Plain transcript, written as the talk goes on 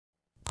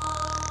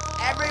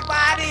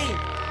body.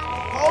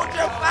 Hold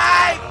your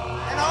five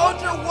and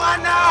hold your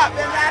one up.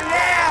 Bend down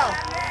now.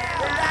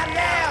 Bend down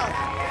now.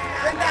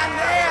 Bend down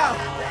now.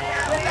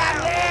 Bend down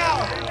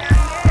now.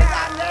 Bend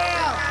down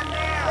now.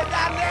 Bend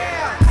down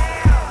now.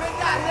 Bend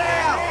down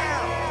now.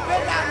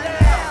 Bend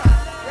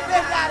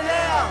down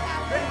now.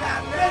 Bend down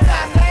now. Bend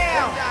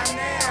down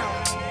now.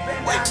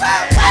 We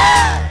found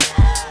out.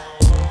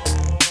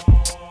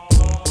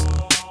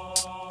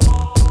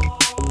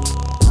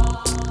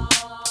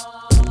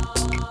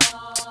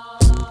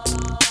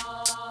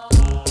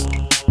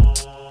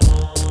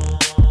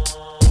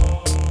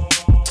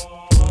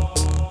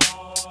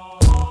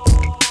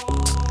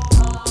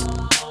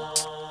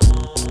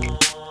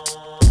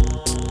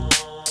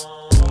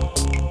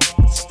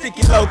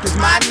 Sticky LOC is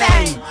my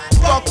name.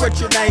 Fuck what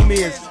your name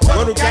is.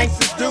 What do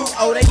gangsters do?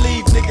 Oh, they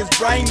leave niggas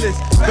brainless.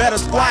 Better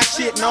squat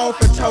shit known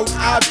for toting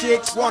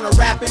objects. Wanna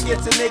rap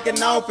against a nigga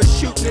known for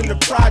shooting in the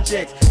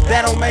projects.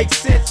 That don't make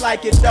sense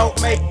like it don't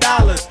make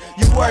dollars.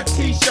 You wear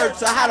t-shirts,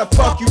 so how the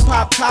fuck you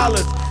pop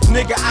collars?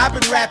 Nigga, I've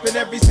been rapping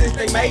ever since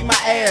they made my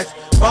ass.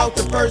 Bought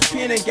the first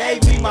pen and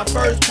gave me my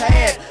first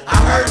pad. I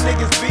heard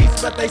niggas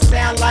beats, but they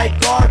sound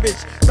like garbage.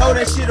 Throw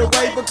that shit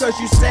away because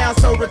you sound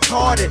so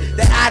retarded.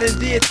 That I done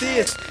did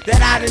this, that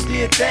I done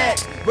did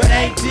that, but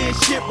ain't did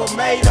shit but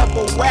made up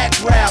a whack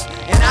rap.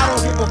 And I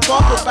don't give a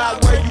fuck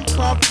about where you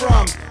come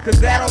from,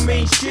 cause that don't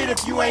mean shit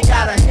if you ain't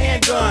got a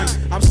handgun.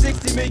 I'm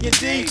 60 million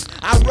deep,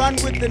 I run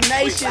with the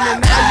nation,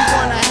 and now you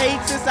wanna hate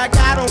since I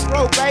got on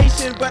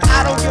probation. But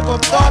I don't give a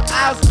fuck,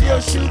 I'll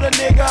still shoot a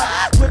nigga.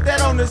 Put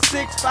that on the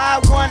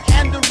 651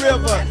 and the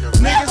river.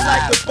 Niggas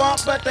like to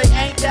bump, but they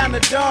ain't down to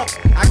dump.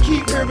 I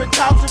keep hearing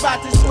talks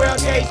about this 12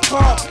 gauge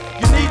pump.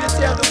 You need to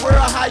tell the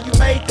world how you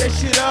made that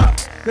shit up,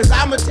 cause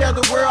I'ma tell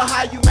the world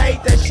how you made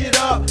that shit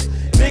up.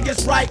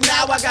 Niggas right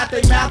now, I got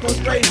their mouth on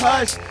straight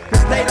hush,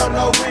 cause they don't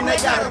know when they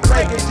gotta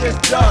break and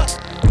just duck.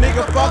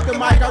 Nigga, fuck the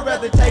mic, I'd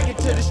rather take it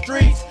to the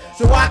streets,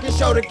 so I can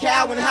show the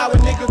cow and how a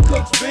nigga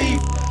cooks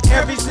beef.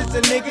 Ever since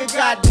a nigga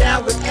got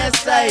down with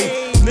SA,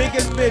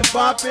 niggas been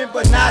bumping,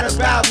 but not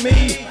about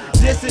me.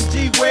 This and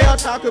G-Well,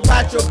 talk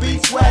about your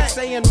beat swag,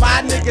 saying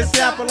my niggas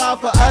sample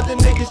off of other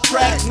niggas'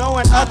 tracks,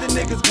 knowing other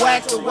niggas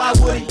whack, so why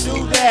would he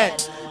do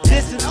that?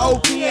 This is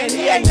OP and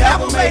he ain't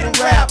never made a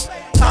rap.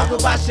 Talk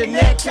about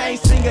Jeanette can't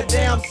sing a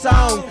damn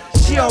song.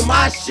 She on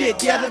my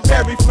shit, yeah, the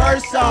very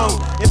first song.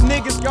 If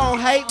niggas gon'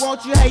 hate,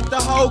 won't you hate the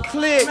whole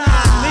clique?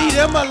 Leave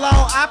them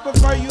alone, I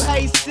prefer you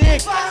hate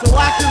sick, so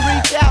I can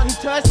reach out and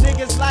touch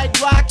niggas like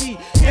Rocky.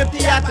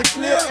 Empty out the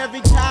clip every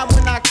time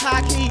when I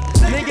cock heat.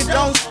 Niggas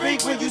don't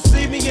speak when you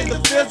see me in the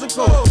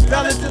physical.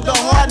 Fell into the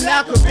heart,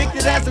 now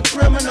convicted as a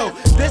criminal.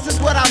 This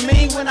is what I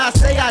mean when I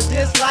say I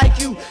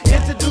dislike you.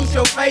 Introduce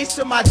your face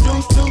to my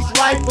deuce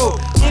rifle.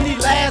 Any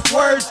last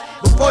words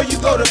before you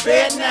go to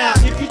bed now?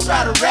 If you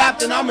try to rap,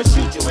 then I'ma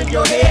shoot you in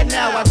your head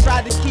now. I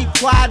tried to keep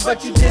quiet,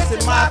 but you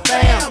dissing my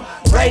fam.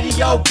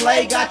 Radio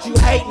play got you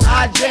hating,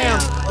 I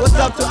jam. What's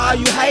up to all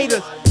you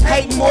haters?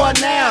 Hating more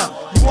now.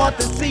 You want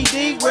the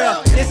CD?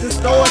 Well, it's in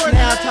stores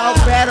now. Talk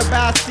bad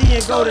about C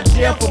and go to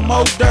jail for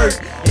more dirt.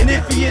 And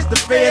if he is the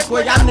feds,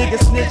 well, y'all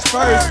niggas snitch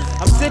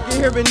first. I'm sick of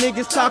hearing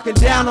niggas talking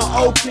down on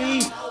OP.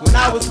 When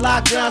I was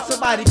locked down,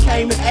 somebody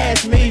came and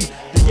asked me,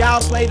 do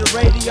y'all play the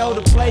radio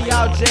to play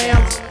y'all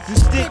jams? Do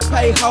Stick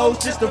pay hoes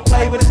just to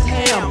play with his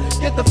ham?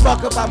 Get the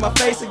fuck up out my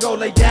face and go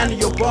lay down in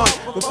your bunk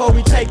before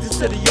we take this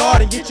to the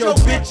yard and get your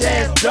bitch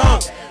ass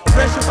dumped.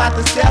 Fresh about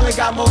the cell and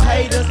got more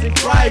haters than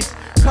Christ.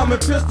 Coming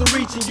pistol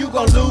reaching, you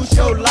gon' lose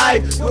your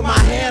life. With my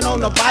hand on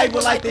the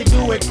Bible like they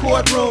do in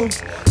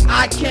courtrooms.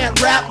 I can't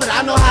rap, but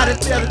I know how to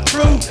tell the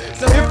truth.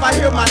 So if I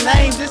hear my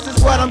name, this is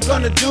what I'm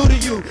gonna do to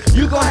you.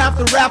 You gon' have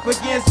to rap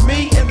against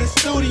me in the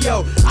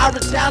studio. I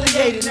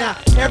retaliated now,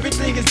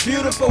 everything is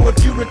beautiful.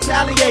 If you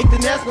retaliate,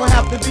 then that's gonna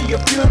have to be a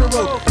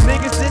funeral.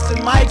 Niggas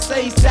dissing Mike,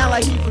 say he sound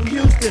like he from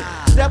Houston.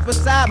 Step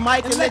aside,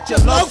 Mike, and let your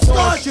LOC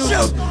start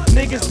shooting.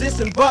 Niggas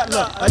dissing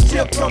Butler, a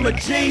tip from a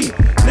G.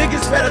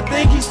 Niggas better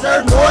think he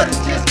served more than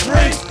just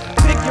drinks.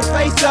 Pick your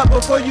face up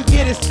before you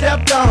get it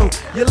stepped on.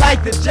 You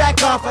like the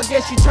jack off, I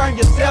guess you turn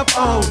yourself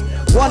on.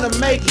 Wanna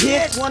make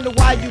hits, wonder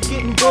why you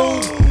getting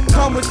booed.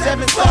 Come with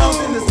 7 songs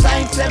in the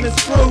same 7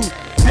 screws.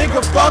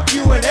 Nigga, fuck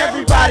you and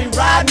everybody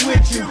riding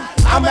with you.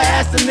 I'ma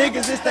ask the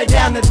niggas if they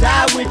down to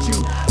die with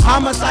you.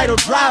 Homicidal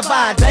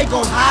drive-by, they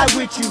gon' hide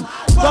with you.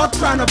 Fuck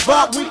tryna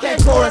buck, we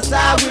can't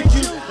coincide with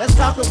you. Let's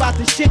talk about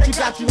the shit you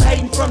got you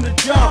hating from the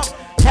jump.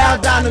 How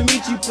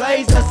Donamichi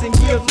plays us and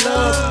gives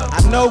love.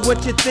 I know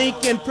what you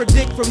think and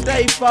predict from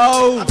day 4.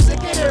 I'm sick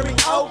of hearing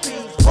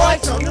OP's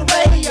voice on the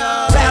radio.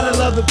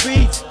 Battle of the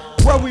beats,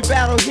 where we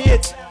battle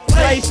hits.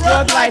 Play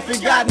Strug Life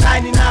and got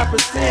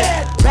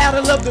 99%.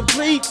 Battle of the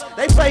Bleats,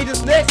 they played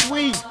us next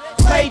week.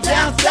 Play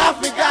Down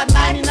South and got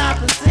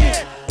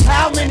 99%.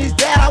 How many's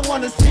that? I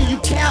wanna see you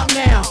count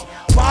now.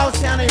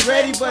 Ballstown ain't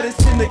ready, but it's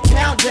in the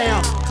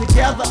countdown.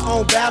 Together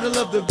on Battle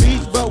of the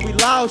Beats, but we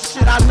lost.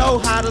 Shit, I know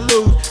how to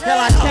lose. Hell,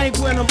 I can't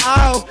win them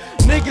all.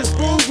 Niggas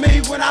booed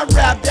me when I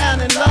rap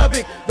down in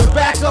Lubbock. The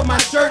back of my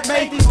shirt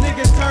made these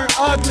niggas turn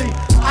ugly.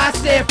 I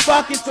said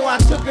fuck it, so I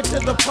took it to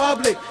the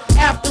public.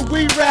 After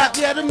we rap,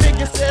 yeah, the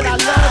niggas said I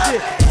loved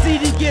it.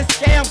 CD gets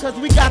scammed cause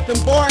we got them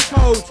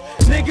barcodes.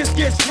 Niggas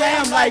get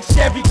slammed like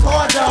Chevy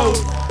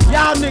Cardos.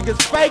 Y'all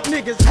niggas, fake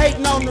niggas,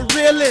 hating on the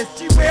realest.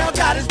 G-Well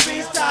got his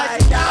beats tight,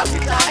 y'all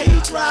get the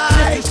heat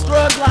right. This is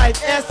Strug Life,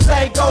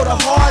 SA go the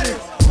hardest.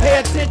 Pay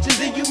attention,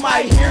 then you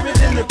might hear it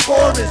in the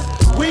chorus.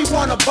 We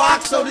want a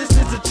box, so this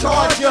is a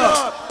charge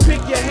up. Pick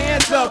your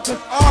hands up, cause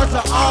ours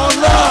are all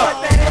up.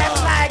 What that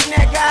F like,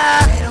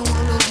 nigga? They don't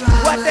want no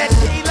drama. What that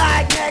T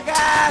like, nigga?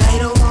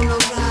 They don't want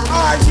no drama.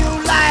 Are you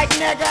like,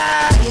 nigga?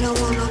 They don't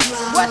want no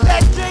drama. What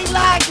that G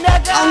like,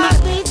 nigga? On the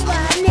beats, my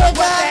nigga.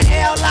 What that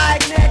L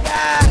like, nigga?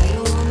 They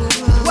don't want no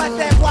drama. What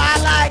that Y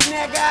like,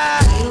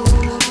 nigga? They don't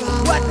want no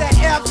drama. What that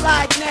F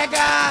like,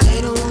 nigga?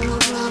 They don't want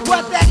no drama.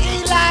 What that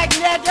E like,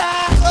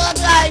 nigga?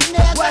 Like,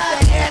 nigga. What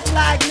that S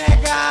like,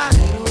 nigga?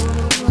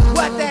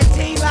 What that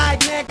T like,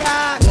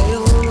 nigga?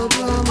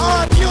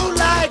 All you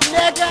like,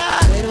 nigga?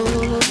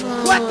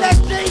 What that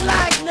G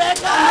like,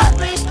 nigga?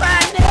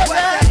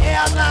 What that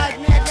L like,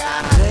 nigga?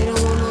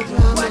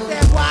 What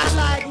that Y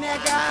like,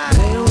 nigga?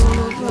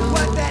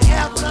 What that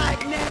F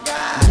like, nigga?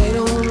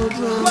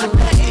 What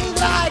that E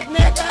like,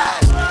 nigga?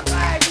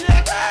 Like,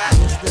 nigga?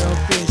 Mr.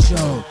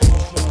 Official,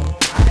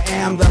 I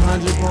am the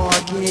 100-bar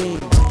king,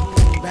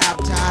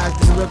 baptized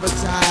in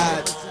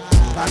Riverside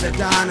by the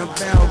Don of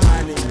Bell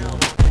Money.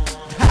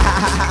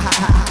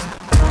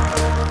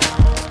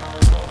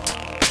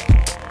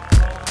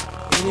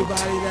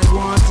 Anybody that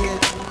wants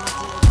it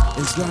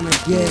is gonna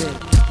get it.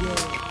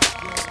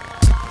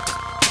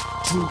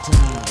 True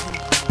time.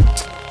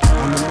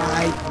 On the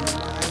mic,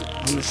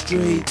 on the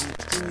street.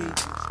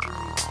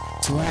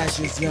 So ask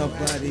yourself,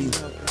 buddy,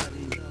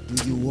 do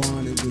you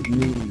want it with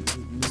me?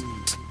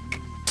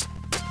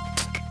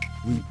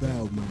 We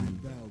Bell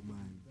Money.